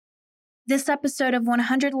This episode of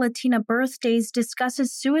 100 Latina Birthdays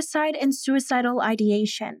discusses suicide and suicidal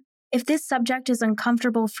ideation. If this subject is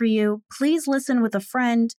uncomfortable for you, please listen with a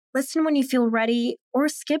friend, listen when you feel ready, or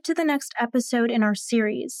skip to the next episode in our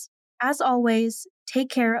series. As always,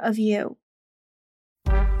 take care of you.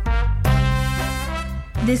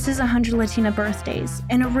 This is 100 Latina Birthdays,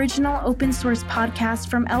 an original open-source podcast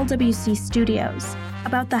from LWC Studios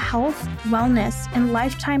about the health, wellness, and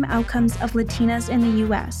lifetime outcomes of Latinas in the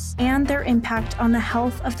U.S. and their impact on the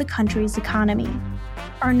health of the country's economy.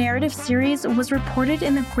 Our narrative series was reported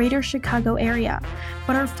in the greater Chicago area,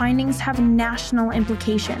 but our findings have national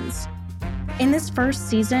implications. In this first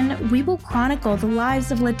season, we will chronicle the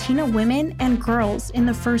lives of Latina women and girls in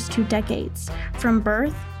the first 2 decades, from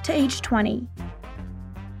birth to age 20.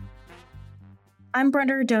 I'm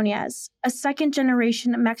Brenda Ordonez, a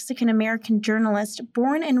second-generation Mexican-American journalist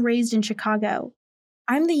born and raised in Chicago.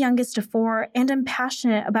 I'm the youngest of 4 and am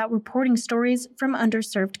passionate about reporting stories from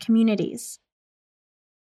underserved communities.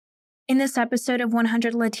 In this episode of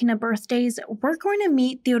 100 Latina Birthdays, we're going to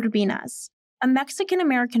meet the Urbinas, a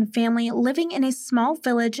Mexican-American family living in a small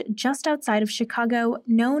village just outside of Chicago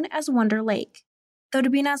known as Wonder Lake. The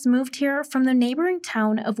Urbinas moved here from the neighboring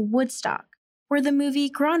town of Woodstock, where the movie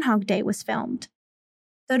Groundhog Day was filmed.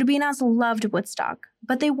 The Urbinas loved Woodstock,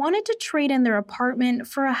 but they wanted to trade in their apartment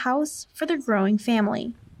for a house for their growing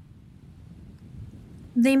family.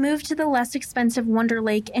 They moved to the less expensive Wonder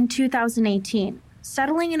Lake in 2018,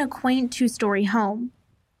 settling in a quaint 2-story home.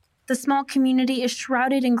 The small community is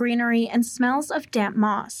shrouded in greenery and smells of damp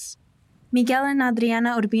moss. Miguel and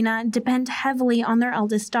Adriana Urbina depend heavily on their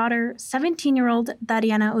eldest daughter, 17-year-old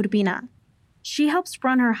Dariana Urbina. She helps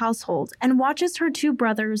run her household and watches her 2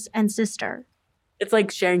 brothers and sister. It's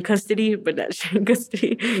like sharing custody, but not sharing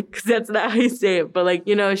custody, because that's not how you say it. But,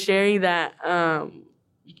 sharing that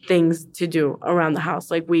things to do around the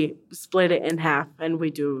house. Like, we split it in half, and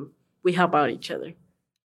we help out each other.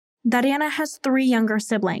 Dariana has 3 younger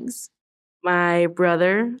siblings. My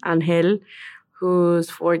brother, Angel,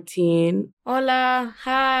 who's 14. Hola,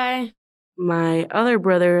 hi. My other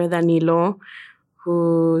brother, Danilo,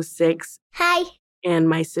 who's 6. Hi. And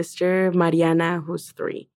my sister, Mariana, who's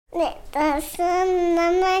 3. They're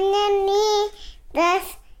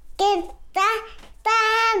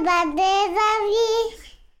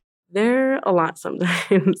a lot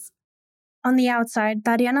sometimes. On the outside,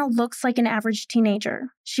 Dariana looks like an average teenager.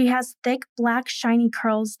 She has thick, black, shiny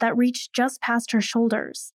curls that reach just past her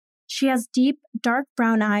shoulders. She has deep, dark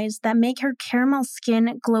brown eyes that make her caramel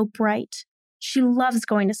skin glow bright. She loves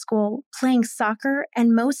going to school, playing soccer,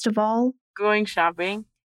 and most of all, going shopping.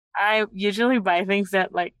 I usually buy things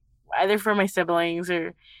that, either for my siblings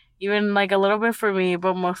or even, a little bit for me,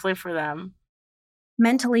 but mostly for them.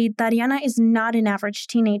 Mentally, Dariana is not an average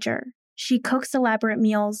teenager. She cooks elaborate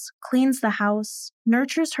meals, cleans the house,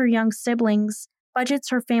 nurtures her young siblings,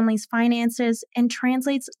 budgets her family's finances, and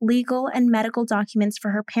translates legal and medical documents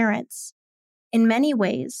for her parents. In many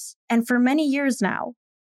ways, and for many years now,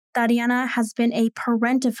 Dariana has been a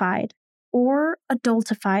parentified or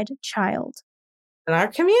adultified child. In our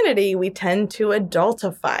community, we tend to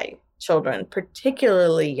adultify children,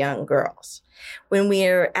 particularly young girls, when we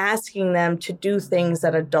are asking them to do things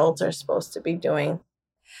that adults are supposed to be doing.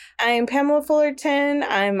 I'm Pamela Fullerton.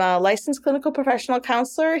 I'm a licensed clinical professional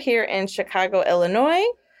counselor here in Chicago, Illinois.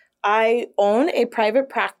 I own a private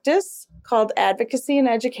practice called Advocacy and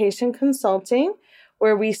Education Consulting,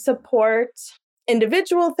 where we support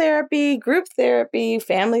individual therapy, group therapy,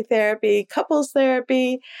 family therapy, couples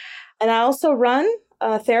therapy. And I also run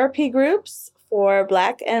therapy groups for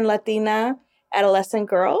Black and Latina adolescent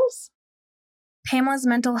girls. Pamela's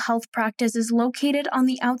mental health practice is located on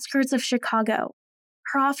the outskirts of Chicago.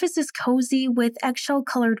 Her office is cozy with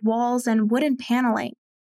eggshell-colored walls and wooden paneling.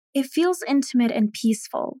 It feels intimate and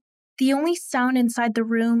peaceful. The only sound inside the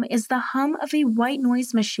room is the hum of a white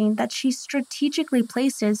noise machine that she strategically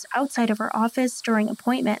places outside of her office during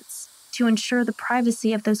appointments to ensure the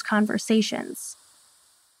privacy of those conversations.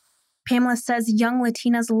 Pamela says young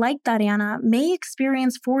Latinas like Dariana may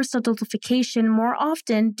experience forced adultification more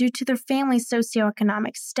often due to their family's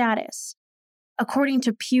socioeconomic status. According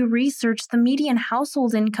to Pew Research, the median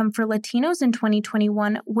household income for Latinos in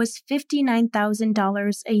 2021 was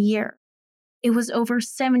 $59,000 a year. It was over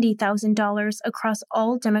 $70,000 across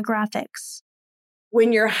all demographics.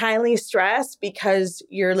 When you're highly stressed because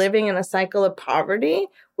you're living in a cycle of poverty,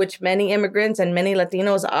 which many immigrants and many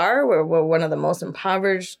Latinos are, we're one of the most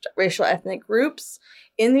impoverished racial ethnic groups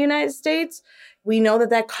in the United States, we know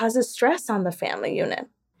that causes stress on the family unit.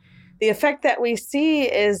 The effect that we see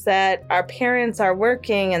is that our parents are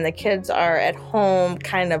working and the kids are at home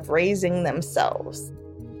kind of raising themselves.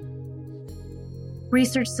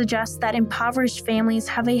 Research suggests that impoverished families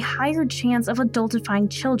have a higher chance of adultifying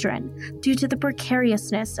children due to the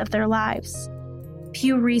precariousness of their lives.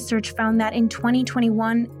 Pew Research found that in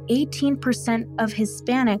 2021, 18% of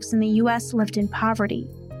Hispanics in the U.S. lived in poverty,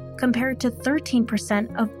 compared to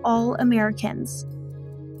 13% of all Americans.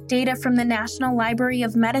 Data from the National Library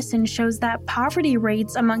of Medicine shows that poverty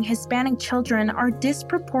rates among Hispanic children are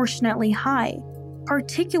disproportionately high,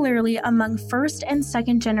 particularly among first and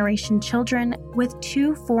second generation children with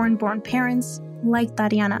two foreign-born parents like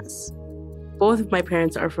Tariana's. Both of my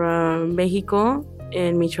parents are from Mexico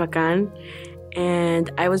in Michoacan,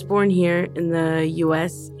 and I was born here in the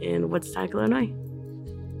U.S. in Woodstock, Illinois.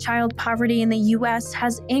 Child poverty in the U.S.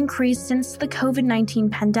 has increased since the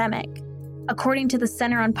COVID-19 pandemic. According to the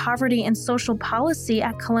Center on Poverty and Social Policy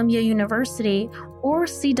at Columbia University, or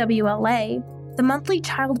CWLA, the monthly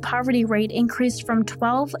child poverty rate increased from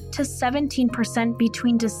 12 to 17%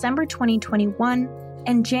 between December 2021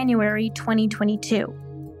 and January 2022.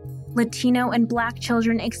 Latino and Black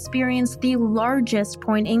children experienced the largest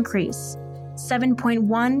point increase,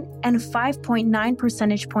 7.1 and 5.9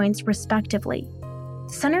 percentage points respectively.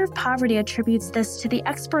 The Center of Poverty attributes this to the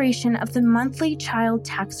expiration of the monthly child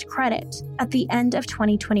tax credit at the end of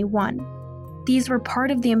 2021. These were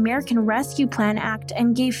part of the American Rescue Plan Act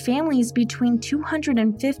and gave families between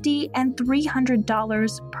 $250 and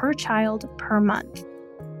 $300 per child per month.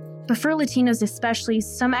 But for Latinos especially,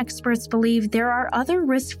 some experts believe there are other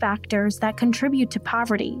risk factors that contribute to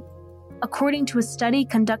poverty. According to a study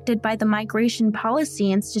conducted by the Migration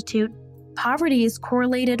Policy Institute, poverty is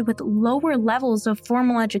correlated with lower levels of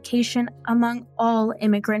formal education among all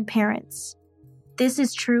immigrant parents. This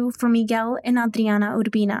is true for Miguel and Adriana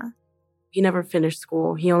Urbina. He never finished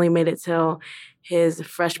school. He only made it till his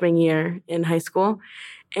freshman year in high school.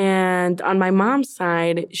 And on my mom's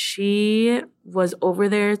side, she was over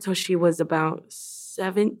there till she was about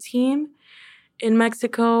 17 in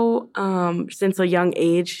Mexico. Since a young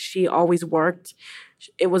age, she always worked.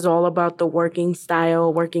 It was all about the working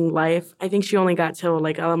style, working life. I think she only got till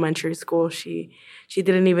like elementary school. She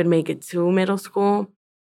didn't even make it to middle school.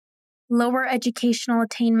 Lower educational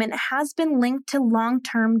attainment has been linked to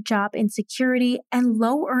long-term job insecurity and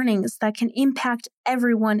low earnings that can impact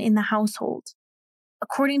everyone in the household.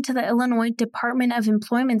 According to the Illinois Department of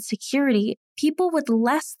Employment Security, people with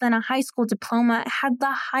less than a high school diploma had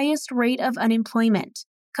the highest rate of unemployment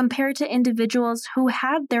compared to individuals who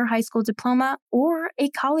had their high school diploma or a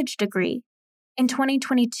college degree. In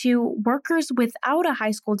 2022, workers without a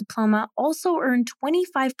high school diploma also earned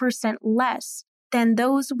 25% less than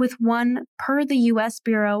those with one per the U.S.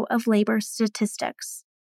 Bureau of Labor Statistics.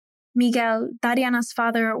 Miguel, Dariana's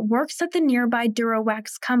father, works at the nearby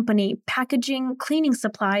Durawax company, packaging cleaning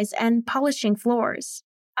supplies and polishing floors.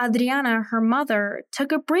 Adriana, her mother,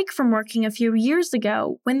 took a break from working a few years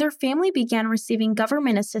ago when their family began receiving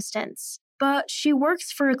government assistance, but she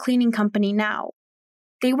works for a cleaning company now.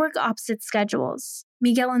 They work opposite schedules,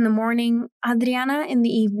 Miguel in the morning, Adriana in the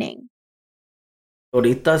evening.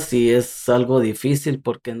 Right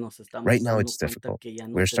now, it's difficult.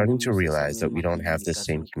 We're starting to realize that we don't have the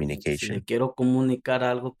same communication.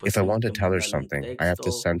 If I want to tell her something, I have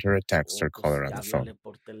to send her a text or call her on the phone.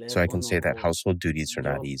 So I can say that household duties are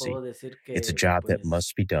not easy. It's a job that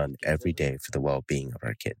must be done every day for the well-being of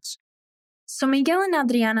our kids. So Miguel and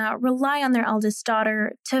Adriana rely on their eldest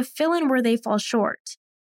daughter to fill in where they fall short.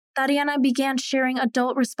 Adriana began sharing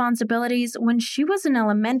adult responsibilities when she was in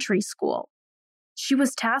elementary school. She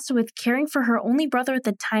was tasked with caring for her only brother at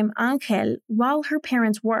the time, Angel, while her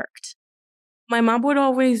parents worked. My mom would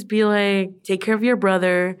always be like, take care of your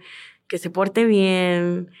brother, que se porte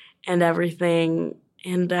bien, and everything.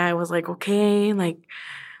 And I was like, okay, like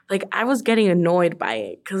I was getting annoyed by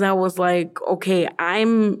it because I was like, okay,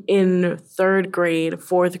 I'm in third grade,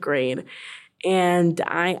 fourth grade, and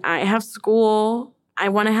I have school. I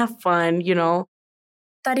want to have fun, you know.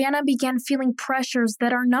 Tariana began feeling pressures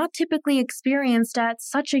that are not typically experienced at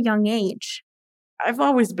such a young age. I've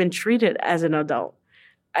always been treated as an adult.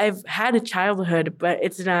 I've had a childhood, but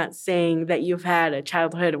it's not saying that you've had a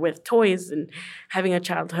childhood with toys and having a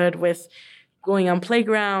childhood with going on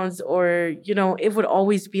playgrounds or, you know, it would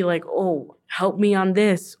always be like, oh, help me on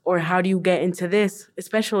this, or how do you get into this,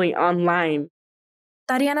 especially online.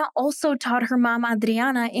 Tariana also taught her mom,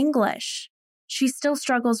 Adriana, English. She still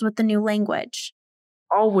struggles with the new language.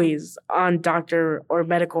 Always on doctor or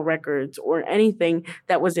medical records or anything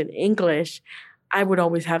that was in English, I would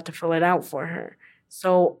always have to fill it out for her.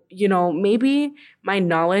 So, you know, maybe my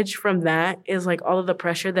knowledge from that is like all of the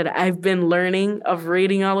pressure that I've been learning of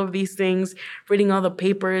reading all of these things, reading all the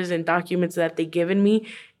papers and documents that they've given me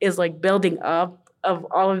is like building up of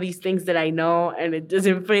all of these things that I know and it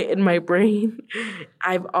doesn't fit in my brain.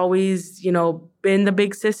 I've always, been the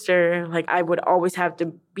big sister. Like I would always have to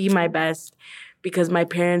be my best because my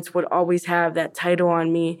parents would always have that title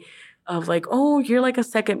on me of like, oh, you're like a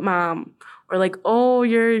second mom, or like, oh,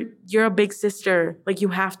 you're a big sister. Like you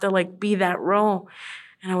have to like be that role.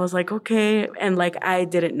 And I was like, okay. And like I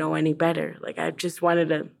didn't know any better. Like I just wanted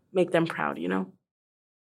to make them proud,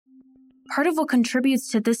 Part of what contributes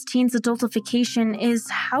to this teen's adultification is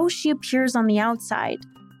how she appears on the outside.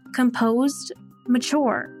 Composed,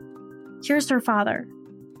 mature. Here's her father.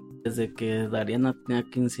 Since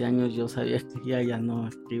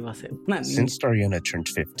Dariana turned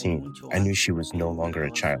 15, I knew she was no longer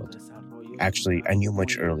a child. Actually, I knew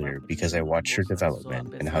much earlier because I watched her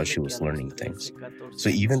development and how she was learning things. So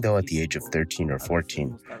even though at the age of 13 or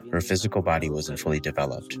 14, her physical body wasn't fully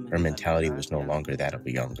developed, her mentality was no longer that of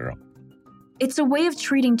a young girl. It's a way of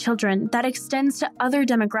treating children that extends to other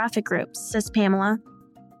demographic groups, says Pamela.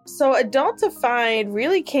 So Adultified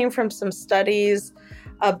really came from some studies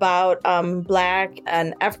about Black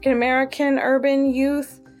and African-American urban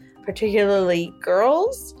youth, particularly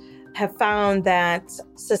girls, have found that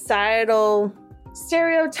societal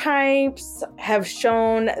stereotypes have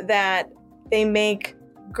shown that they make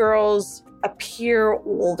girls appear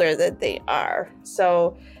older than they are.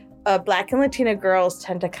 So Black and Latina girls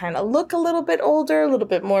tend to kind of look a little bit older, a little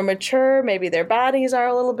bit more mature. Maybe their bodies are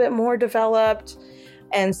a little bit more developed.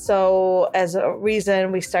 And so as a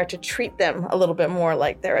reason, we start to treat them a little bit more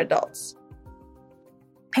like they're adults.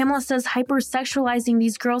 Pamela says hypersexualizing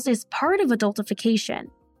these girls is part of adultification.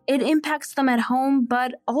 It impacts them at home,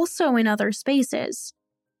 but also in other spaces.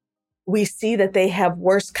 We see that they have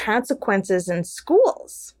worse consequences in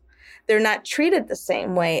schools. They're not treated the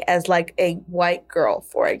same way as like a white girl,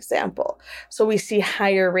 for example. So we see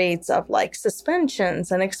higher rates of like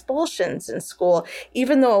suspensions and expulsions in school,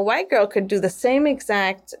 even though a white girl could do the same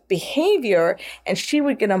exact behavior and she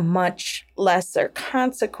would get a much lesser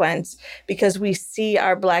consequence because we see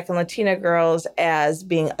our Black and Latina girls as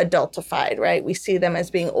being adultified, right? We see them as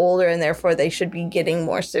being older and therefore they should be getting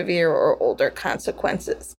more severe or older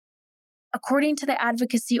consequences. According to the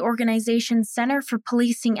advocacy organization Center for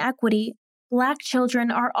Policing Equity, Black children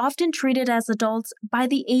are often treated as adults by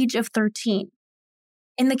the age of 13.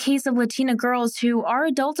 In the case of Latina girls who are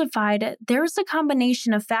adultified, there's a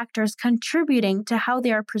combination of factors contributing to how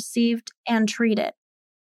they are perceived and treated.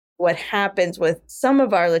 What happens with some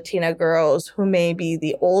of our Latina girls who may be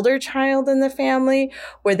the older child in the family,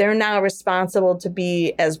 where they're now responsible to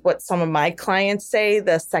be, as what some of my clients say,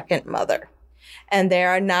 the second mother. And they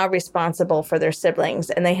are now responsible for their siblings,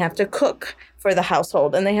 and they have to cook for the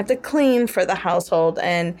household, and they have to clean for the household,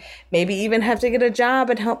 and maybe even have to get a job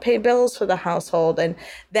and help pay bills for the household. And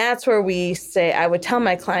that's where we say, I would tell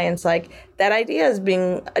my clients, like, that idea is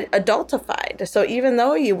being adultified. So even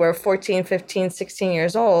though you were 14, 15, 16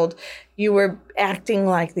 years old, you were acting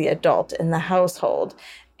like the adult in the household.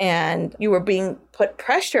 And you were being put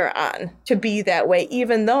pressure on to be that way,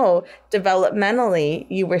 even though developmentally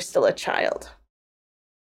you were still a child.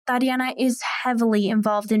 Tatiana is heavily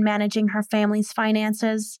involved in managing her family's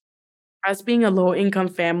finances. As being a low-income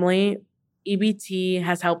family, EBT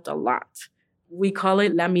has helped a lot. We call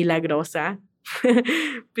it La Milagrosa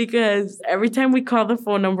because every time we call the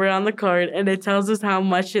phone number on the card and it tells us how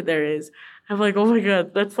much there is, I'm like, oh my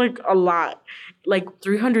God, that's like a lot. Like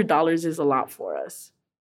 $300 is a lot for us.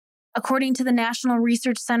 According to the National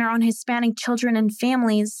Research Center on Hispanic Children and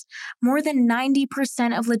Families, more than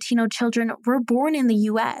 90% of Latino children were born in the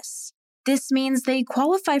U.S. This means they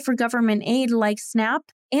qualify for government aid like SNAP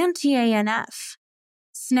and TANF.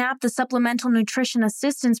 SNAP, the Supplemental Nutrition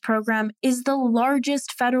Assistance Program, is the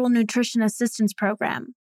largest federal nutrition assistance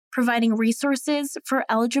program, providing resources for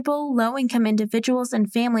eligible low-income individuals and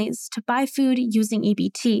families to buy food using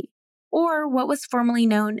EBT, or what was formerly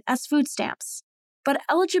known as food stamps. But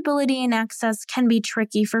eligibility and access can be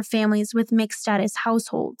tricky for families with mixed-status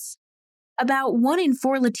households. About 1 in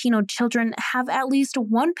 4 Latino children have at least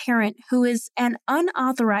one parent who is an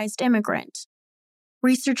unauthorized immigrant.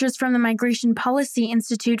 Researchers from the Migration Policy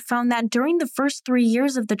Institute found that during the first 3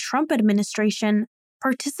 years of the Trump administration,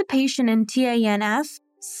 participation in TANF,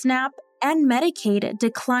 SNAP, and Medicaid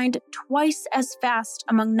declined twice as fast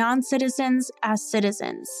among non-citizens as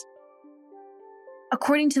citizens.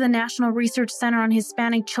 According to the National Research Center on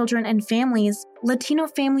Hispanic Children and Families, Latino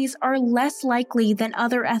families are less likely than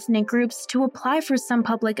other ethnic groups to apply for some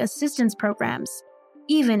public assistance programs,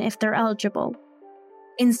 even if they're eligible.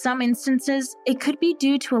 In some instances, it could be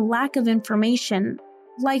due to a lack of information,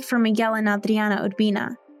 like for Miguel and Adriana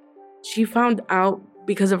Urbina. She found out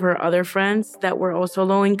because of her other friends that were also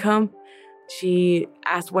low income. She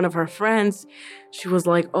asked one of her friends, she was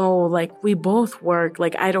like, oh, like, we both work.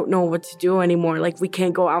 Like, I don't know what to do anymore. Like, we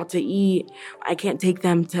can't go out to eat. I can't take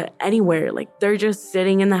them to anywhere. Like, they're just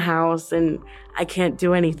sitting in the house and I can't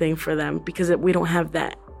do anything for them because we don't have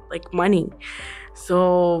that, like, money.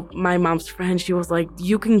 So my mom's friend, she was like,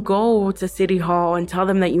 you can go to City Hall and tell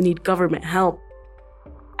them that you need government help.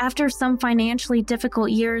 After some financially difficult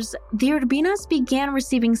years, the Urbinas began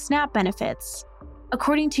receiving SNAP benefits.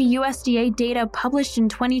 According to USDA data published in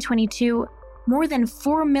 2022, more than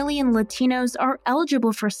 4 million Latinos are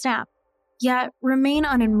eligible for SNAP, yet remain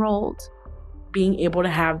unenrolled. Being able to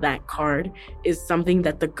have that card is something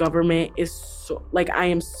that the government is so, like, I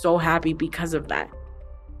am so happy because of that.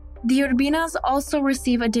 The Urbinas also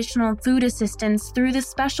receive additional food assistance through the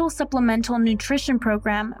Special Supplemental Nutrition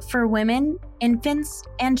Program for Women, Infants,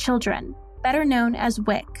 and Children, better known as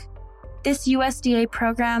WIC. This USDA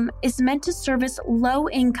program is meant to service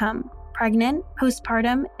low-income, pregnant,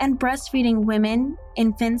 postpartum, and breastfeeding women,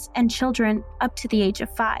 infants, and children up to the age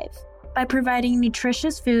of 5 by providing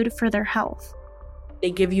nutritious food for their health.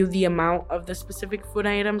 They give you the amount of the specific food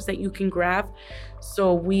items that you can grab.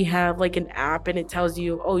 So we have like an app and it tells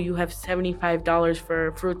you, oh, you have $75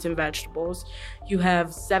 for fruits and vegetables. You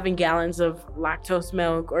have 7 gallons of lactose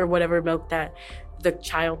milk or whatever milk that the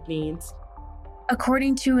child needs.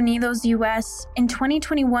 According to Unidos US, in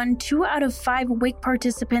 2021, 2 out of 5 WIC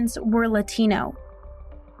participants were Latino.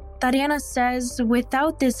 Tariana says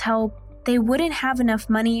without this help, they wouldn't have enough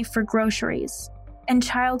money for groceries, and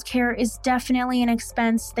childcare is definitely an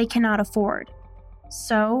expense they cannot afford.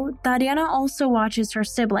 So, Tariana also watches her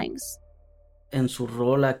siblings. En su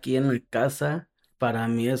rol aquí en la casa, para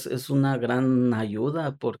mí es una gran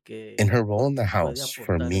ayuda porque in her role in the house,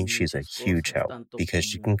 for me, she's a huge help because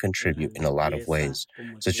she can contribute in a lot of ways,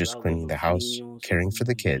 such as cleaning the house, caring for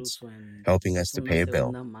the kids, helping us to pay a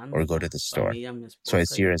bill, or go to the store. So I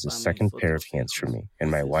see her as a second pair of hands for me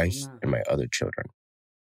and my wife and my other children.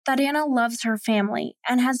 Tariana loves her family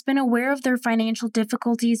and has been aware of their financial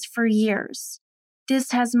difficulties for years.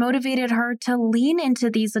 This has motivated her to lean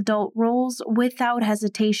into these adult roles without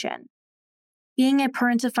hesitation. Being a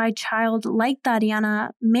parentified child like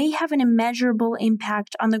Tariana may have an immeasurable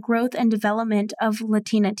impact on the growth and development of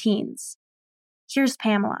Latina teens. Here's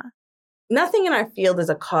Pamela. Nothing in our field is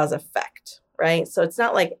a cause-effect, right? So it's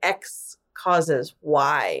not like X causes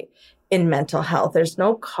Y in mental health. There's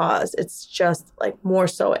no cause. It's just like more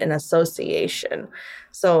so an association.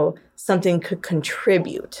 So something could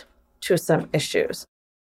contribute to some issues.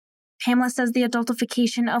 Pamela says the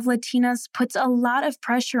adultification of Latinas puts a lot of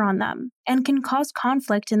pressure on them and can cause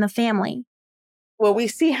conflict in the family. What we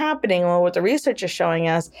see happening, or what the research is showing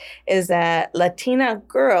us, is that Latina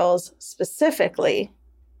girls specifically,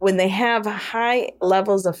 when they have high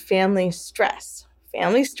levels of family stress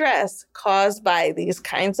caused by these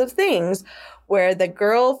kinds of things, where the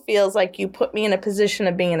girl feels like you put me in a position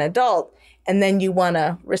of being an adult, and then you want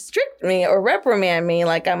to restrict me or reprimand me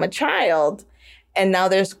like I'm a child. And now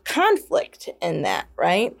there's conflict in that,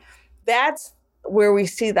 right? That's where we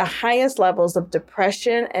see the highest levels of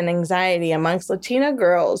depression and anxiety amongst Latina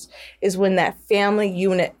girls, is when that family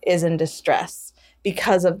unit is in distress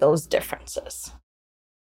because of those differences.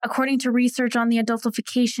 According to research on the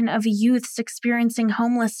adultification of youths experiencing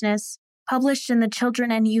homelessness, published in the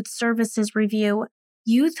Children and Youth Services Review,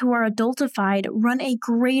 youth who are adultified run a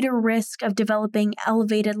greater risk of developing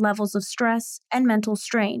elevated levels of stress and mental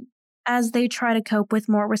strain as they try to cope with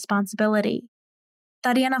more responsibility.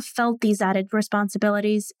 Tariana felt these added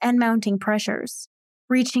responsibilities and mounting pressures,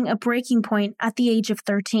 reaching a breaking point at the age of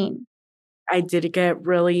 13. I did get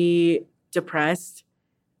really depressed,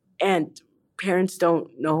 and parents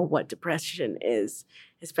don't know what depression is,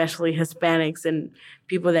 especially Hispanics and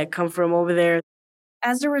people that come from over there.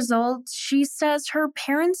 As a result, she says her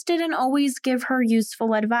parents didn't always give her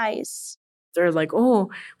useful advice. They're like,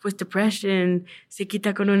 oh, with depression, se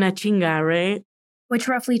quita con una chinga, right? Which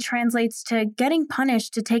roughly translates to getting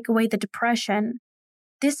punished to take away the depression.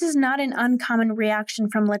 This is not an uncommon reaction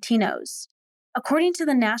from Latinos. According to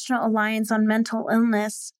the National Alliance on Mental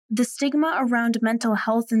Illness, the stigma around mental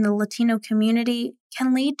health in the Latino community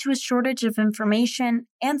can lead to a shortage of information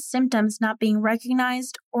and symptoms not being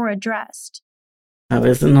recognized or addressed. A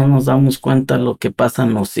veces no nos damos cuenta lo que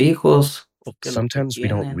pasan los hijos. Sometimes we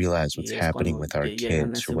don't realize what's happening with our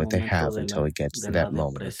kids or what they have until it gets to that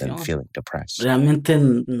moment of them feeling depressed.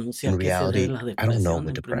 In reality, I don't know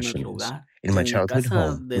what depression is. In my childhood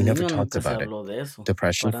home, we never talked about it.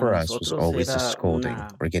 Depression for us was always a scolding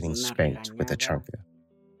or getting spanked with a chancla.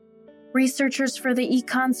 Researchers for the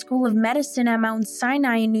Econ School of Medicine at Mount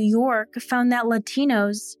Sinai in New York found that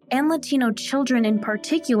Latinos, and Latino children in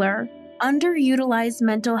particular, underutilized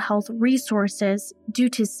mental health resources due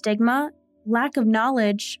to stigma, lack of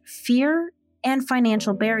knowledge, fear, and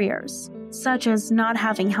financial barriers, such as not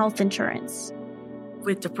having health insurance.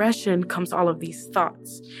 With depression comes all of these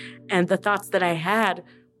thoughts. And the thoughts that I had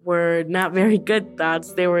were not very good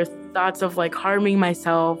thoughts. They were thoughts of like harming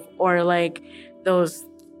myself or like those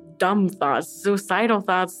dumb thoughts, suicidal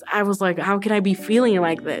thoughts. I was like, how can I be feeling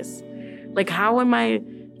like this? Like, how am I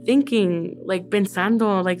thinking, like,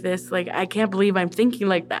 pensando like this? Like, I can't believe I'm thinking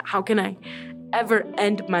like that. How can I ever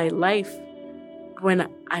end my life when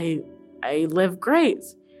I live great,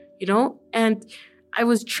 you know? And I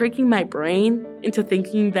was tricking my brain into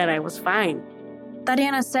thinking that I was fine.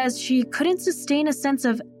 Tatiana says she couldn't sustain a sense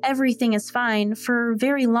of everything is fine for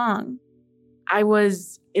very long. I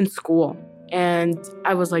was in school and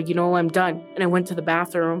I was like, I'm done. And I went to the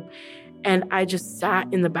bathroom and I just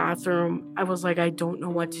sat in the bathroom. I was like, I don't know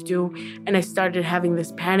what to do. And I started having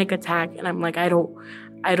this panic attack and I'm like, I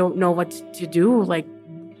don't know what to do. Like,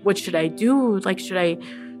 what should I do? Like, should I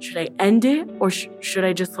end it or should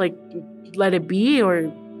I just like let it be?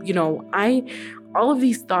 Or, all of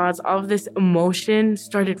these thoughts, all of this emotion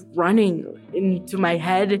started running into my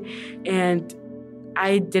head and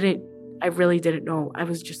I really didn't know. I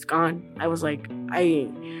was just gone. I was like, I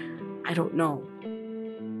don't know.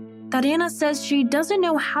 Tatiana says she doesn't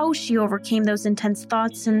know how she overcame those intense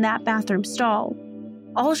thoughts in that bathroom stall.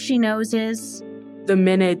 All she knows is the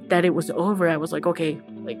minute that it was over, I was like, okay,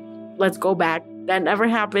 like, let's go back. That never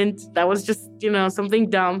happened. That was just, something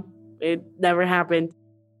dumb. It never happened.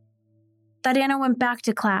 Tatiana went back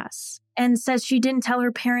to class and says she didn't tell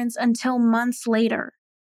her parents until months later.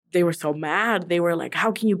 They were so mad. They were like,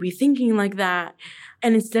 how can you be thinking like that?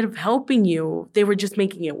 And instead of helping you, they were just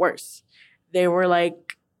making it worse. They were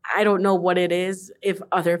like, I don't know what it is if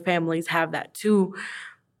other families have that too,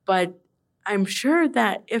 but I'm sure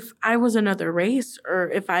that if I was another race or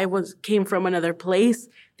if I came from another place,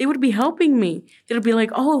 they would be helping me. They would be like,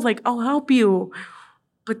 oh, like, I'll help you.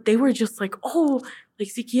 But they were just like, oh, like,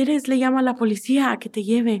 si quieres, le llama a la policía que te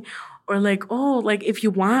lleve. Or like, oh, like, if you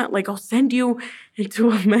want, like, I'll send you into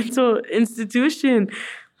a mental institution.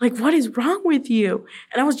 Like, what is wrong with you?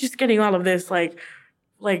 And I was just getting all of this, like,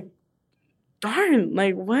 darn,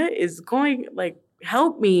 like, what is going, like,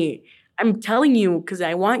 help me. I'm telling you because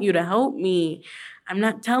I want you to help me. I'm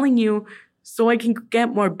not telling you so I can get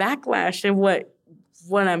more backlash than what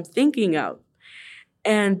I'm thinking of.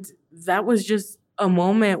 And that was just a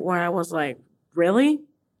moment where I was like, really?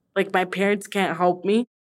 Like, my parents can't help me?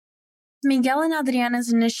 Miguel and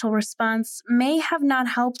Adriana's initial response may have not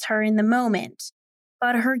helped her in the moment,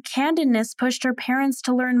 but her candidness pushed her parents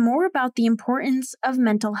to learn more about the importance of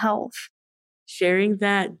mental health. Sharing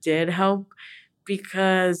that did help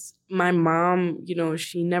because my mom,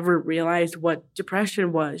 she never realized what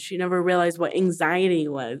depression was. She never realized what anxiety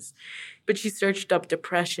was. But she searched up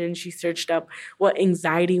depression. She searched up what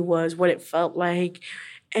anxiety was, what it felt like.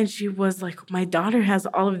 And she was like, my daughter has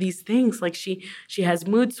all of these things. Like she has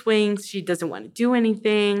mood swings. She doesn't want to do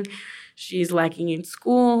anything. She's lacking in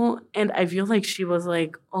school. And I feel like she was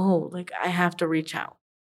like, oh, like I have to reach out.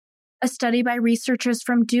 A study by researchers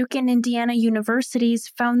from Duke and Indiana universities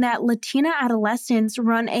found that Latina adolescents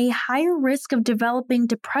run a higher risk of developing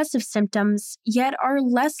depressive symptoms, yet are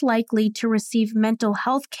less likely to receive mental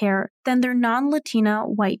health care than their non-Latina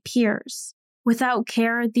white peers. Without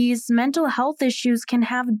care, these mental health issues can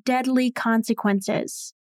have deadly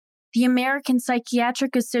consequences. The American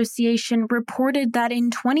Psychiatric Association reported that in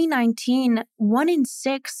 2019, 1 in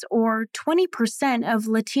 6 or 20% of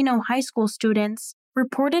Latino high school students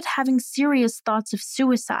reported having serious thoughts of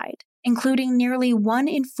suicide, including nearly 1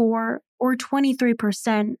 in 4 or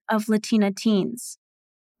 23% of Latina teens.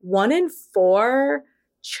 1 in 4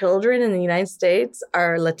 children in the United States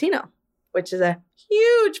are Latino, which is a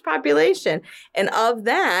huge population. And of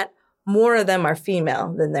that, more of them are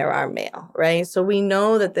female than there are male, right? So we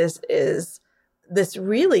know that this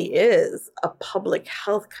really is a public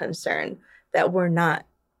health concern that we're not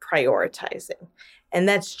prioritizing. And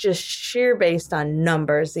that's just sheer based on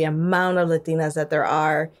numbers, the amount of Latinas that there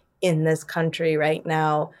are in this country right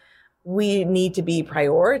now. We need to be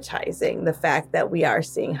prioritizing the fact that we are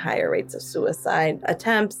seeing higher rates of suicide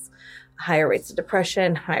attempts, higher rates of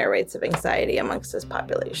depression, higher rates of anxiety amongst this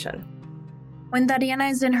population. When Tatiana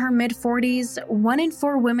is in her mid-40s, 1 in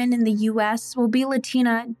 4 women in the U.S. will be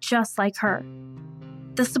Latina just like her.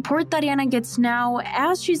 The support Tatiana gets now,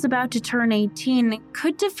 as she's about to turn 18,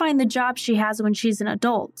 could define the job she has when she's an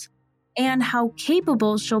adult, and how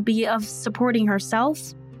capable she'll be of supporting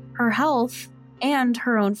herself, her health, and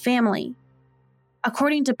her own family.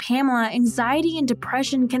 According to Pamela, anxiety and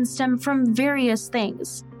depression can stem from various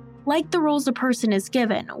things, like the roles a person is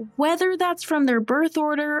given, whether that's from their birth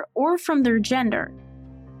order or from their gender.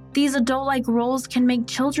 These adult-like roles can make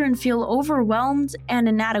children feel overwhelmed and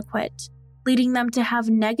inadequate, leading them to have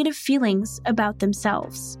negative feelings about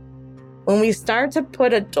themselves. When we start to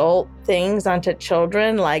put adult things onto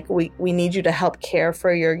children, like we need you to help care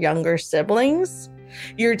for your younger siblings,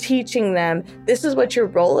 you're teaching them this is what your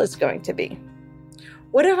role is going to be.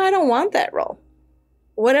 What if I don't want that role?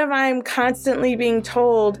 What if I'm constantly being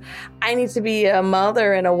told I need to be a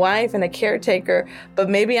mother and a wife and a caretaker, but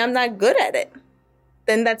maybe I'm not good at it?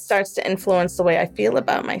 Then that starts to influence the way I feel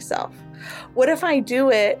about myself. What if I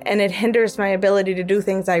do it and it hinders my ability to do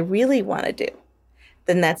things I really want to do?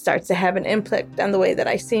 Then that starts to have an impact on the way that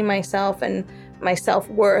I see myself and my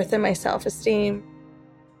self-worth and my self-esteem.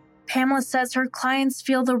 Pamela says her clients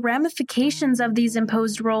feel the ramifications of these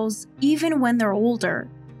imposed roles even when they're older.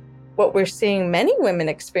 What we're seeing many women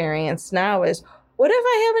experience now is, what if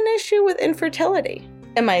I have an issue with infertility?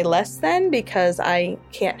 Am I less than because I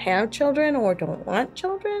can't have children or don't want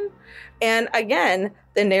children? And again,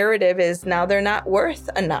 the narrative is now they're not worth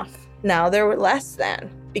enough. Now they're less than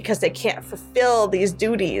because they can't fulfill these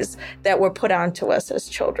duties that were put onto us as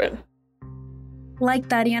children. Like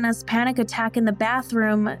Dariana's panic attack in the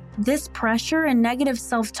bathroom, this pressure and negative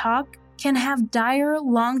self-talk can have dire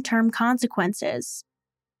long-term consequences.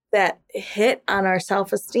 That hit on our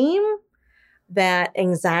self-esteem, that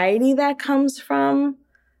anxiety that comes from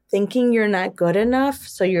thinking you're not good enough,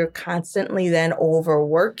 so you're constantly then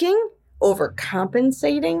overworking,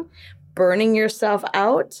 overcompensating, burning yourself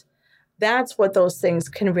out. That's what those things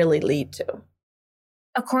can really lead to.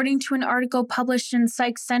 According to an article published in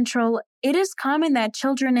Psych Central, it is common that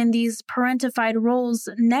children in these parentified roles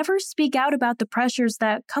never speak out about the pressures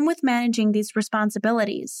that come with managing these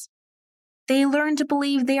responsibilities. They learn to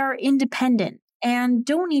believe they are independent and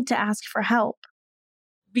don't need to ask for help.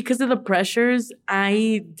 Because of the pressures,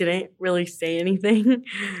 I didn't really say anything.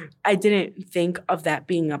 I didn't think of that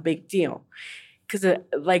being a big deal. Because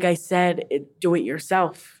like I said, do it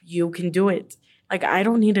yourself. You can do it. Like, I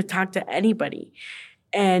don't need to talk to anybody.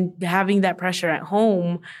 And having that pressure at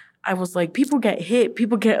home, I was like, people get hit,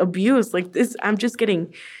 people get abused. Like this, I'm just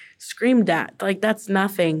getting screamed at. Like, that's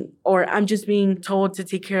nothing. Or I'm just being told to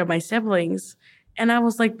take care of my siblings. And I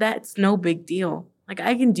was like, that's no big deal. Like,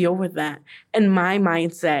 I can deal with that. And my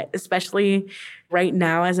mindset, especially right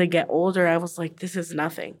now as I get older, I was like, this is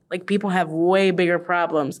nothing. Like, people have way bigger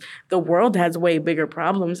problems. The world has way bigger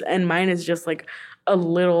problems. And mine is just like a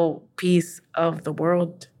little piece of the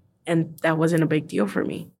world. And that wasn't a big deal for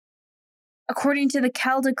me. According to the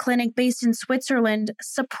Calda clinic based in Switzerland,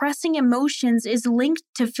 suppressing emotions is linked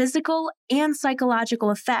to physical and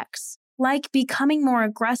psychological effects, like becoming more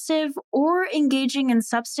aggressive or engaging in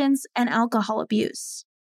substance and alcohol abuse.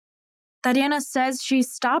 Dariana says she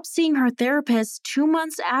stopped seeing her therapist 2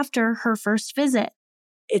 months after her first visit.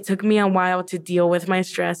 It took me a while to deal with my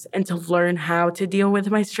stress and to learn how to deal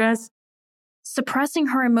with my stress. Suppressing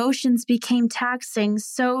her emotions became taxing,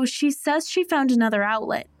 so she says she found another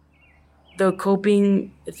outlet. The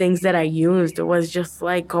coping things that I used was just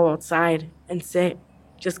like go outside and sit.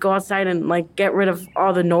 Just go outside and like get rid of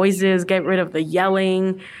all the noises, get rid of the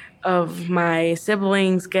yelling of my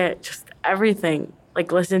siblings, get just everything.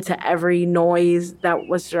 Like listen to every noise that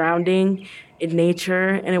was surrounding in nature,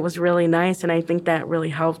 and it was really nice, and I think that really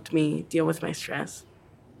helped me deal with my stress.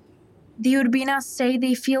 The Urbinas say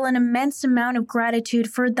they feel an immense amount of gratitude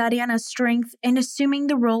for Dariana's strength in assuming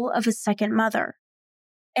the role of a second mother.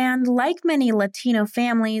 And like many Latino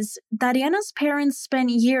families, Dariana's parents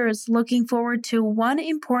spent years looking forward to one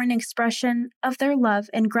important expression of their love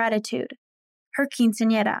and gratitude, her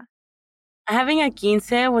quinceañera. Having a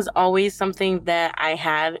quince was always something that I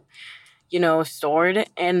had, stored,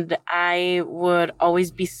 and I would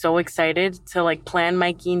always be so excited to like plan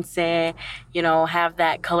my quince, have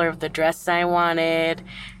that color of the dress I wanted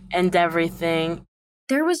and everything.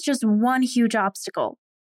 There was just one huge obstacle.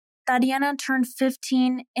 Dariana turned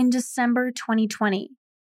 15 in December 2020,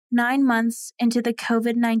 9 months into the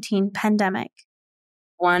COVID-19 pandemic.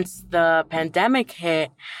 Once the pandemic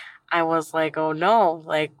hit, I was like, oh no,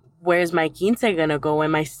 like, where's my quince gonna go?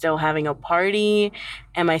 Am I still having a party?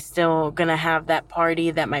 Am I still gonna have that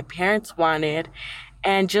party that my parents wanted?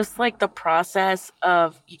 And just like the process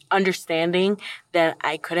of understanding that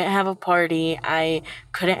I couldn't have a party, I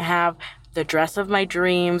couldn't have the dress of my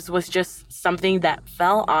dreams was just something that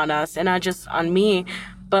fell on us, and not just on me,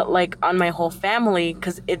 but like on my whole family,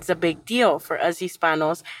 because it's a big deal for us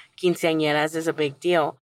Hispanos. Quinceañeras is a big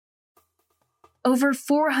deal. Over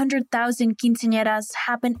 400,000 quinceañeras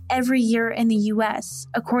happen every year in the U.S.,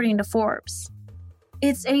 according to Forbes.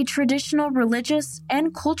 It's a traditional religious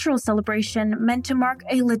and cultural celebration meant to mark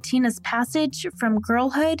a Latina's passage from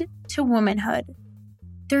girlhood to womanhood.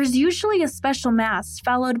 There's usually a special mass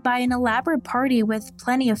followed by an elaborate party with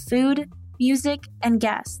plenty of food, music, and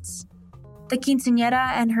guests. The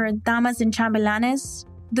quinceañera and her damas and chambelanes,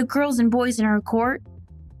 the girls and boys in her court,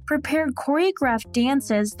 prepared choreographed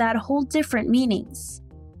dances that hold different meanings.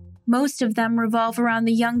 Most of them revolve around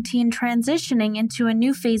the young teen transitioning into a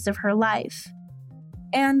new phase of her life.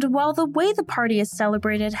 And while the way the party is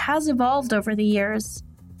celebrated has evolved over the years,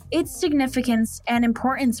 its significance and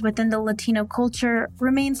importance within the Latino culture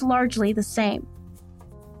remains largely the same.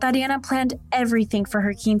 Tatiana planned everything for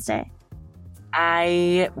her quince.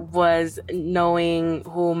 I was knowing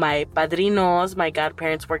who my padrinos, my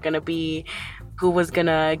godparents, were going to be, who was going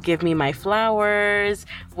to give me my flowers,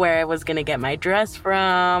 where I was going to get my dress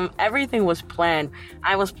from. Everything was planned.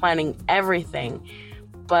 I was planning everything.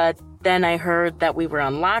 But then I heard that we were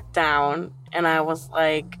on lockdown, and I was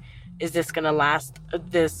like, is this going to last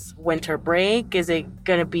this winter break? Is it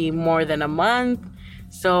going to be more than a month?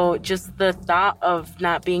 So just the thought of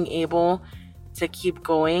not being able to keep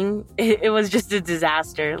going, it was just a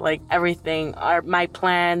disaster. Like everything, my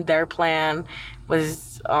plan, their plan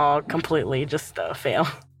was all completely just a fail.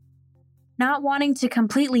 Not wanting to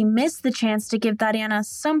completely miss the chance to give Tatiana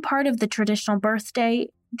some part of the traditional birthday,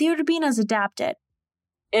 the Urbinas adapted.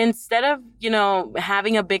 Instead of,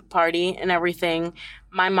 having a big party and everything,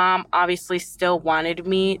 my mom obviously still wanted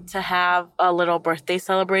me to have a little birthday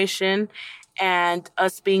celebration. And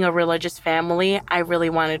us being a religious family, I really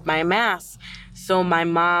wanted my mass. So my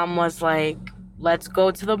mom was like, let's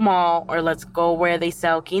go to the mall or let's go where they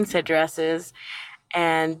sell quince dresses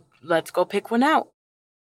and let's go pick one out.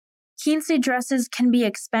 Quince dresses can be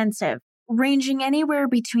expensive, ranging anywhere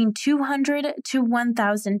between $200 to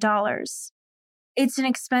 $1,000. It's an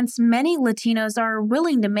expense many Latinos are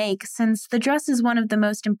willing to make since the dress is one of the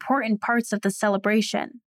most important parts of the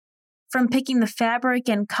celebration. From picking the fabric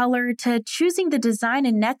and color to choosing the design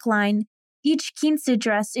and neckline, each quince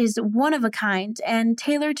dress is one of a kind and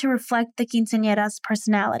tailored to reflect the quinceañera's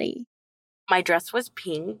personality. My dress was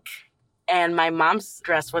pink, and my mom's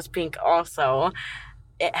dress was pink also.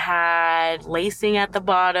 It had lacing at the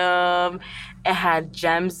bottom, it had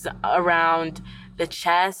gems around the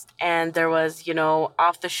chest, and there was,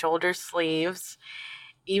 off-the-shoulder sleeves.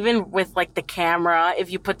 Even with, the camera,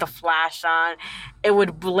 if you put the flash on, it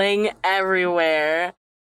would bling everywhere.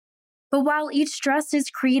 But while each dress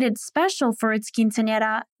is created special for its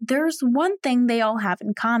quinceañera, there's one thing they all have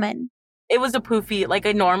in common. It was a poofy, like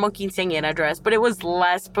a normal quinceañera dress, but it was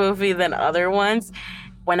less poofy than other ones.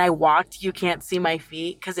 When I walked, you can't see my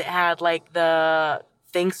feet because it had, the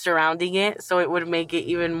thing surrounding it, so it would make it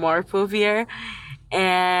even more poofier.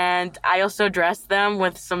 And I also dressed them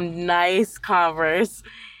with some nice Converse.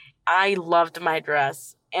 I loved my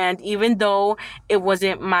dress. And even though it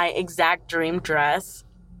wasn't my exact dream dress,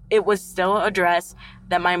 it was still a dress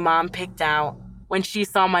that my mom picked out. When she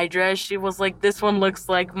saw my dress, she was like, this one looks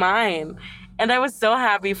like mine. And I was so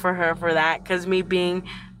happy for her for that, because me being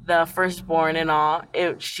the firstborn and all,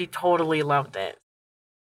 she totally loved it.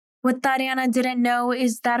 What Tatiana didn't know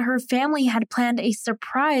is that her family had planned a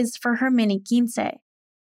surprise for her mini quince.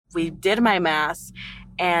 We did my mass,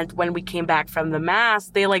 and when we came back from the mass,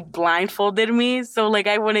 they blindfolded me so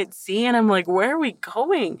I wouldn't see, and I'm like, where are we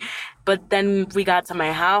going? But then we got to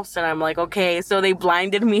my house and I'm like, okay, so they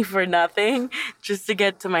blinded me for nothing just to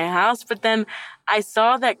get to my house. But then I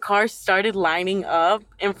saw that cars started lining up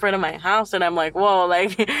in front of my house and I'm like, whoa,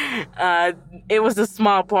 it was a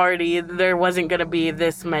small party. There wasn't going to be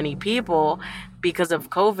this many people because of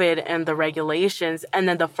COVID and the regulations. And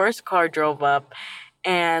then the first car drove up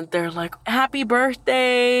and they're like, happy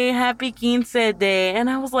birthday, happy quince day. And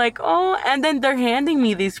I was like, oh, and then they're handing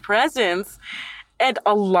me these presents. And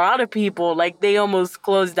a lot of people, they almost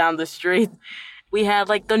closed down the street. We had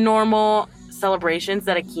the normal celebrations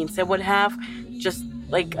that a quince would have, just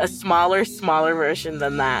a smaller version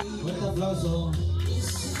than that.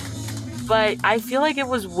 But I feel like it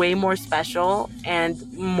was way more special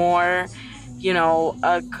and more,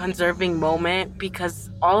 a conserving moment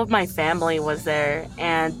because all of my family was there,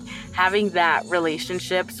 and having that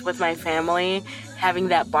relationships with my family, having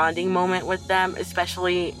that bonding moment with them,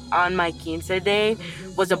 especially on my quince day,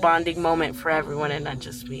 was a bonding moment for everyone and not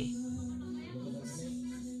just me.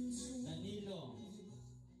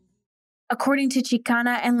 According to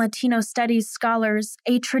Chicana and Latino studies scholars,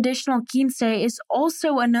 a traditional quince is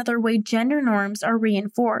also another way gender norms are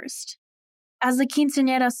reinforced. As the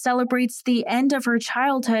quinceañera celebrates the end of her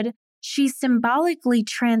childhood, she symbolically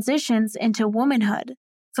transitions into womanhood,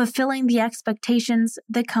 fulfilling the expectations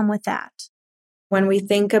that come with that. When we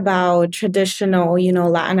think about traditional,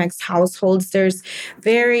 Latinx households, there's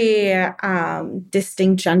very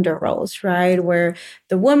distinct gender roles, right? Where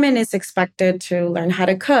the woman is expected to learn how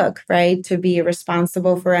to cook, right? To be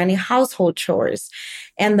responsible for any household chores.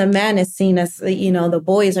 And the man is seen as, the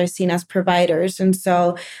boys are seen as providers. And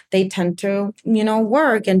so they tend to,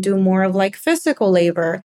 work and do more of like physical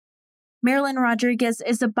labor. Marilyn Rodriguez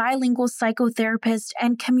is a bilingual psychotherapist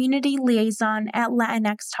and community liaison at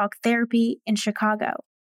Latinx Talk Therapy in Chicago.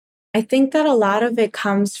 I think that a lot of it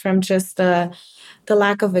comes from just the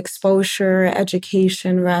lack of exposure,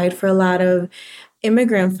 education, right? For a lot of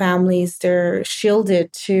immigrant families, they're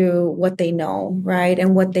shielded to what they know, right?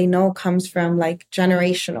 And what they know comes from like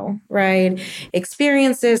generational, right?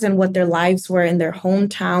 Experiences and what their lives were in their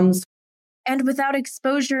hometowns. And without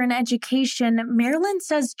exposure and education, Marilyn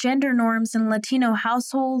says gender norms in Latino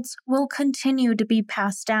households will continue to be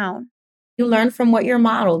passed down. You learn from what you're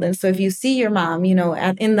modeled. And so if you see your mom,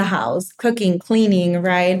 in the house, cooking, cleaning,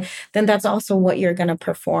 right, then that's also what you're going to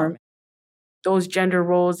perform. Those gender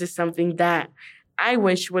roles is something that I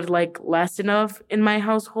wish would lessen of in my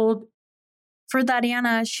household. For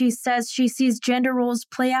Dariana, she says she sees gender roles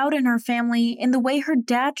play out in her family in the way her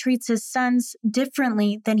dad treats his sons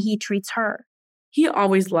differently than he treats her. He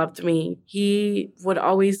always loved me. He would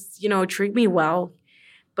always, treat me well.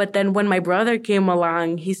 But then when my brother came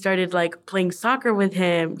along, he started playing soccer with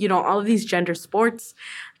him, all of these gender sports,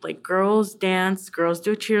 like girls dance, girls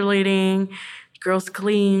do cheerleading, girls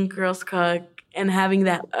clean, girls cook, and having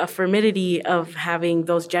that affirmity of having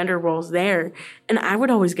those gender roles there. And I would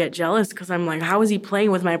always get jealous because I'm like, how is he playing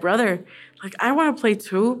with my brother? I want to play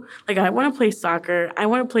too. I want to play soccer. I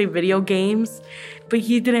want to play video games. But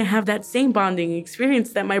he didn't have that same bonding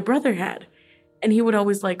experience that my brother had. And he would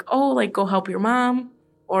always go help your mom,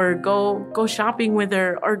 or go shopping with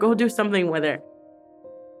her, or go do something with her.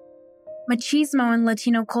 Machismo in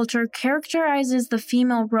Latino culture characterizes the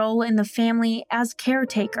female role in the family as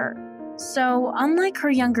caretaker. So, unlike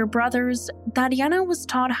her younger brothers, Dariana was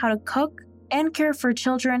taught how to cook and care for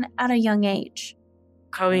children at a young age.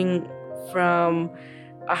 Coming from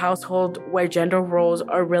a household where gender roles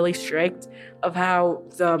are really strict, of how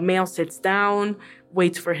the male sits down,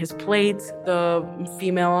 waits for his plate, the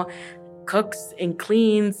female cooks and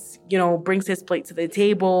cleans, brings his plate to the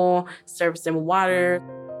table, serves him water.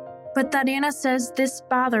 But Dariana says this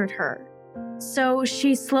bothered her. So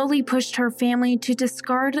she slowly pushed her family to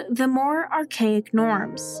discard the more archaic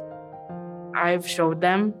norms. I've showed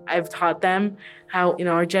them, I've taught them how,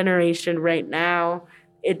 our generation right now,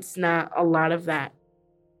 it's not a lot of that.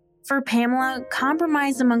 For Pamela,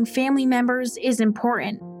 compromise among family members is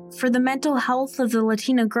important for the mental health of the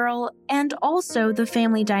Latina girl and also the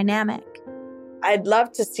family dynamic. I'd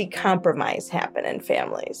love to see compromise happen in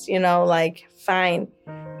families. Fine,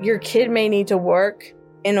 your kid may need to work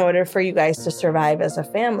in order for you guys to survive as a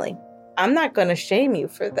family. I'm not going to shame you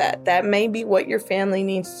for that. That may be what your family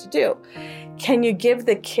needs to do. Can you give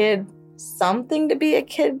the kid something to be a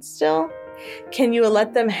kid still? Can you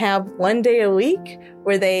let them have one day a week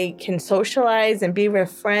where they can socialize and be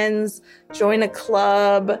with friends, join a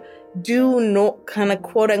club, do kind of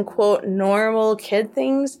quote unquote normal kid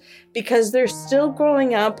things? Because they're still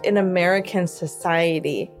growing up in American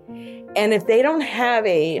society. And if they don't have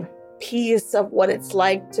a piece of what it's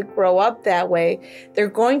like to grow up that way, they're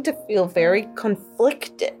going to feel very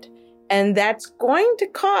conflicted. And that's going to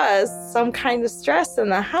cause some kind of stress in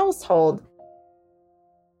the household.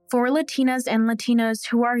 For Latinas and Latinos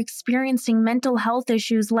who are experiencing mental health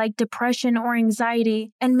issues like depression or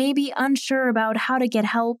anxiety and may be unsure about how to get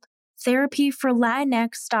help,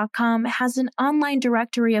 therapyforlatinx.com has an online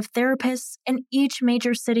directory of therapists in each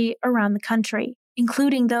major city around the country,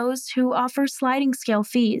 including those who offer sliding scale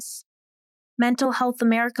fees. Mental Health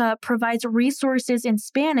America provides resources in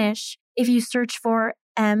Spanish if you search for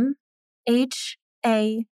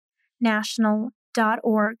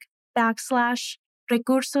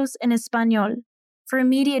mhanational.org/recursos en español. For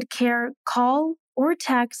immediate care, call or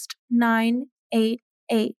text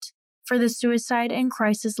 988 for the Suicide and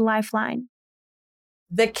Crisis Lifeline.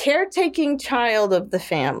 The caretaking child of the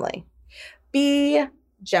family. Be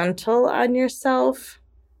gentle on yourself.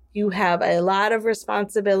 You have a lot of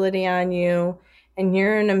responsibility on you, and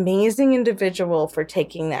you're an amazing individual for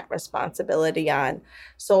taking that responsibility on.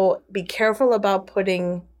 So be careful about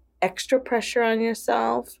putting extra pressure on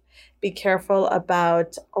yourself. Be careful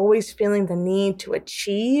about always feeling the need to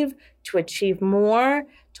achieve more,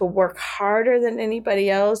 to work harder than anybody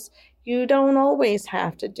else. You don't always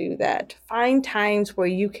have to do that. Find times where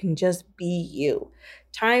you can just be you.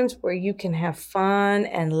 Times where you can have fun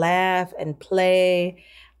and laugh and play,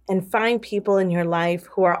 and find people in your life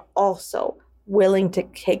who are also willing to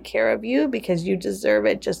take care of you because you deserve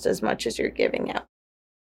it just as much as you're giving out.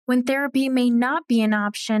 When therapy may not be an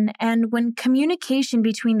option and when communication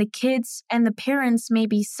between the kids and the parents may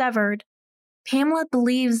be severed, Pamela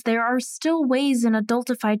believes there are still ways an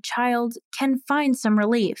adultified child can find some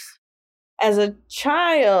relief. As a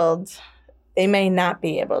child, they may not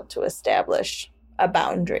be able to establish a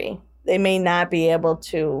boundary. They may not be able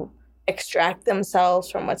to extract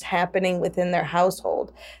themselves from what's happening within their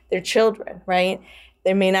household. They're children, right?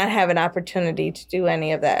 They may not have an opportunity to do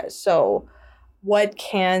any of that. So what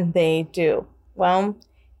can they do? Well,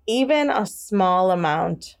 even a small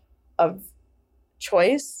amount of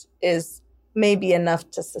choice is maybe enough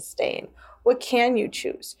to sustain. What can you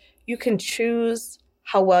choose? You can choose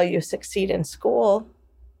how well you succeed in school.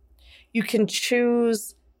 You can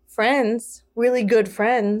choose friends, really good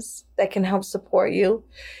friends that can help support you.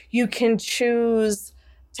 You can choose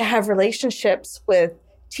to have relationships with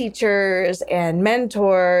teachers and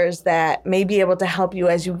mentors that may be able to help you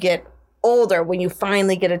as you get older, when you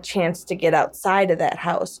finally get a chance to get outside of that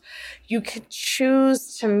house. You can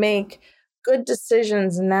choose to make good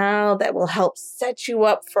decisions now that will help set you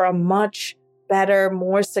up for a much better,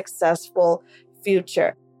 more successful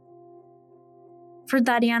future. For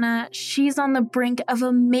Dariana, she's on the brink of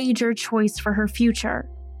a major choice for her future: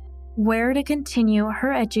 where to continue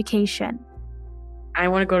her education. I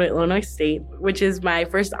want to go to Illinois State, which is my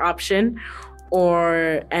first option,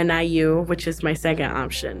 or NIU, which is my second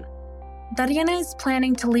option. Dariana is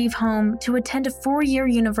planning to leave home to attend a 4-year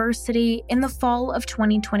university in the fall of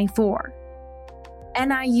 2024.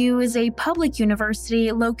 NIU is a public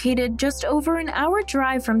university located just over an hour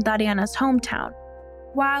drive from Dariana's hometown,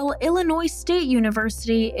 while Illinois State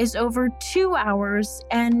University is over 2 hours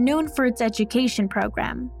and known for its education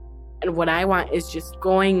program. And what I want is just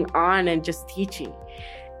going on and just teaching.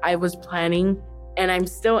 I was planning, and I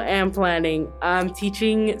still am planning,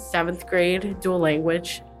 teaching 7th grade dual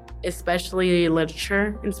language, especially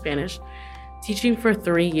literature in Spanish, teaching for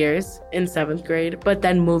 3 years in 7th grade, but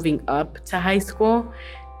then moving up to high school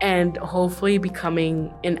and hopefully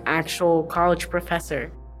becoming an actual college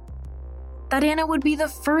professor. Dariana would be the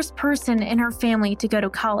first person in her family to go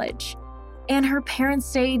to college, and her parents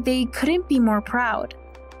say they couldn't be more proud.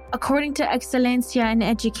 According to Excelencia in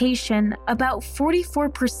Education, about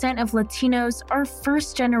 44% of Latinos are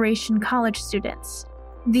first-generation college students,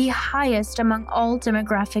 the highest among all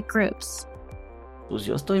demographic groups. I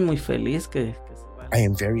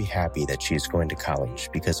am very happy that she is going to college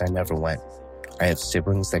because I never went. I have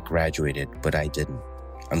siblings that graduated, but I didn't.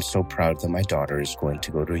 I'm so proud that my daughter is going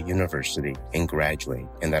to go to a university and graduate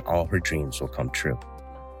and that all her dreams will come true.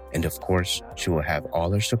 And of course, she will have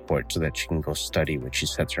all her support so that she can go study what she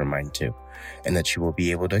sets her mind to and that she will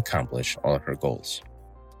be able to accomplish all her goals.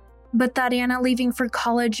 But Dariana leaving for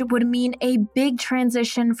college would mean a big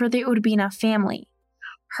transition for the Urbina family.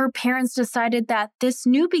 Her parents decided that this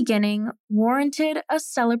new beginning warranted a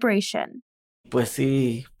celebration.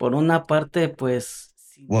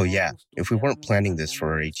 Well, yeah, if we weren't planning this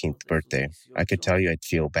for her 18th birthday, I could tell you I'd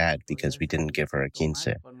feel bad because we didn't give her a quince.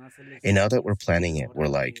 And now that we're planning it, we're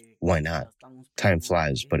like, why not? Time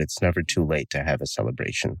flies, but it's never too late to have a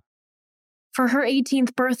celebration. For her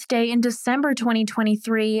 18th birthday in December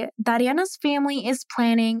 2023, Dariana's family is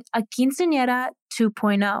planning a quinceañera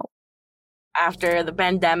 2.0. After the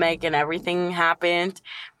pandemic and everything happened,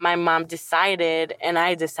 my mom decided, and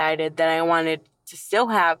I decided, that I wanted to still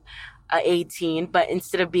have a 18, but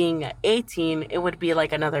instead of being a 18, it would be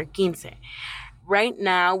like another quince. Right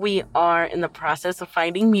now, we are in the process of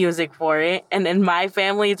finding music for it. And in my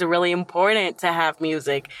family, it's really important to have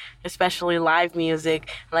music, especially live music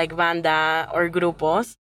like banda or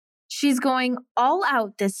grupos. She's going all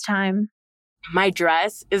out this time. My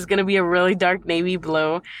dress is going to be a really dark navy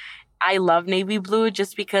blue. I love navy blue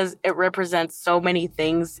just because it represents so many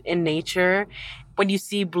things in nature. When you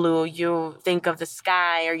see blue, you think of the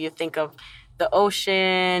sky, or you think of the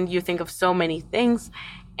ocean, you think of so many things.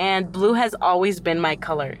 And blue has always been my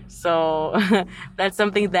color. So that's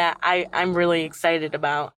something that I'm really excited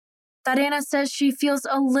about. Dariana says she feels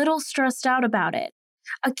a little stressed out about it.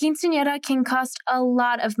 A quinceañera can cost a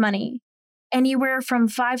lot of money, anywhere from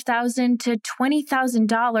 $5,000 to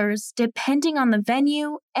 $20,000, depending on the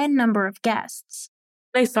venue and number of guests.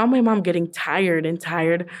 I saw my mom getting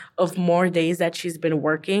tired of more days that she's been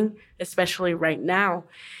working, especially right now.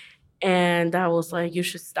 And I was like, you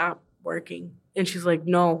should stop working. And she's like,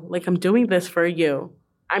 no, like, I'm doing this for you.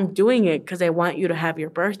 I'm doing it because I want you to have your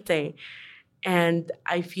birthday. And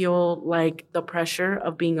I feel like the pressure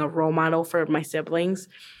of being a role model for my siblings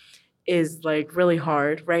is like really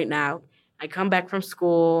hard right now. I come back from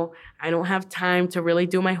school. I don't have time to really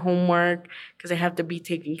do my homework because I have to be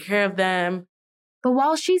taking care of them. But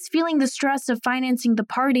while she's feeling the stress of financing the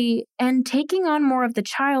party and taking on more of the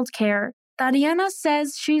childcare, Tatiana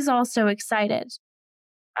says she's also excited.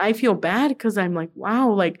 I feel bad because I'm like, wow,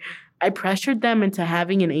 like I pressured them into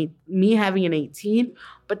having me having an 18,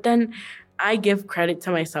 but then I give credit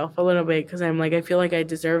to myself a little bit because I'm like, I feel like I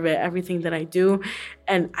deserve it, everything that I do.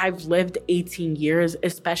 And I've lived 18 years,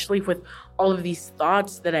 especially with all of these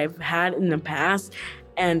thoughts that I've had in the past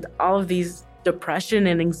and all of these depression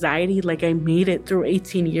and anxiety. Like I made it through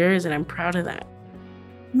 18 years and I'm proud of that.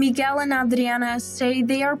 Miguel and Adriana say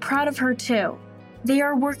they are proud of her too. They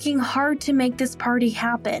are working hard to make this party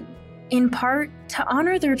happen, in part to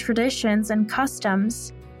honor their traditions and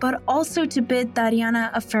customs, but also to bid Tatiana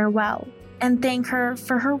a farewell and thank her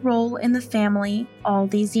for her role in the family all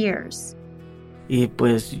these years. Y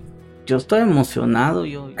pues yo estoy emocionado.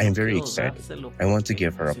 I am very excited. I want to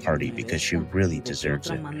give her a party because she really deserves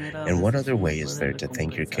it. And what other way is there to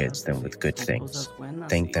thank your kids than with good things?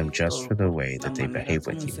 Thank them just for the way that they behave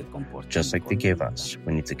with you. Just like they gave us,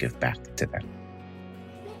 we need to give back to them.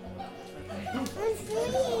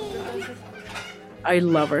 I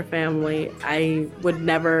love our family. I would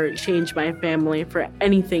never change my family for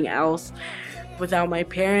anything else. Without my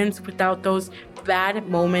parents, without those bad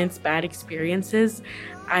moments, bad experiences,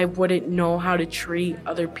 I wouldn't know how to treat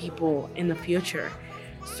other people in the future.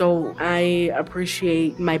 So I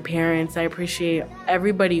appreciate my parents. I appreciate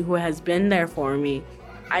everybody who has been there for me.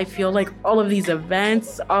 I feel like all of these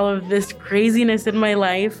events, all of this craziness in my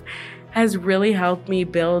life has really helped me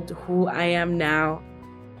build who I am now.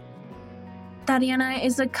 Tatiana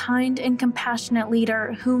is a kind and compassionate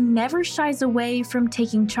leader who never shies away from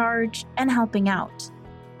taking charge and helping out.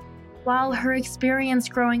 While her experience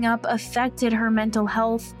growing up affected her mental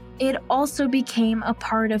health, it also became a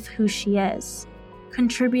part of who she is,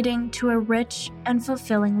 contributing to a rich and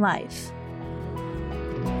fulfilling life.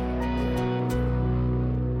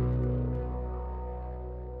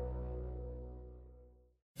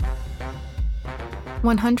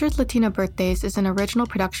 "100 Latina Birthdays" is an original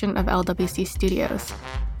production of LWC Studios.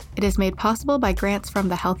 It is made possible by grants from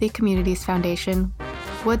the Healthy Communities Foundation,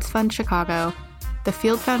 Woods Fund Chicago, the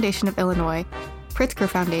Field Foundation of Illinois, Pritzker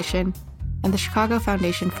Foundation, and the Chicago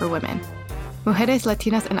Foundation for Women. Mujeres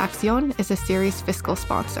Latinas en Acción is a series fiscal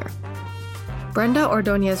sponsor. Brenda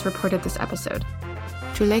Ordonez reported this episode.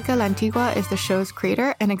 Juleka La Antigua is the show's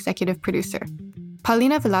creator and executive producer.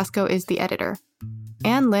 Paulina Velasco is the editor.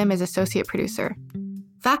 Ann Lim is associate producer.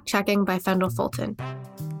 Fact-checking by Fendel Fulton.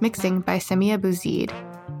 Mixing by Samia Bouzid.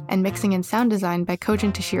 And mixing and sound design by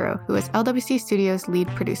Kojin Tashiro, who is LWC Studios' lead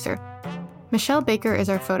producer. Michelle Baker is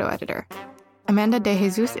our photo editor. Amanda De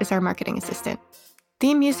Jesus is our marketing assistant.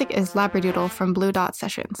 Theme music is Labradoodle from Blue Dot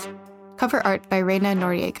Sessions. Cover art by Reina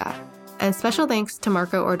Noriega. And special thanks to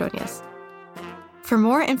Marco Ordonez. For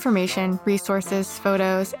more information, resources,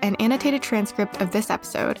 photos, and annotated transcript of this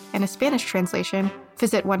episode and a Spanish translation,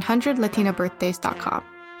 visit 100latinabirthdays.com.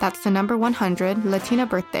 That's the number 100 Latina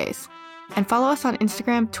Birthdays. And follow us on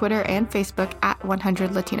Instagram, Twitter, and Facebook at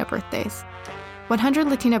 100 Latina Birthdays. 100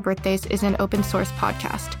 Latina Birthdays is an open source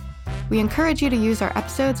podcast. We encourage you to use our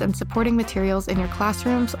episodes and supporting materials in your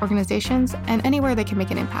classrooms, organizations, and anywhere they can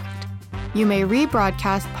make an impact. You may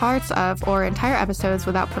rebroadcast parts of or entire episodes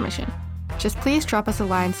without permission. Just please drop us a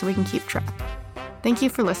line so we can keep track. Thank you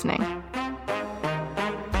for listening.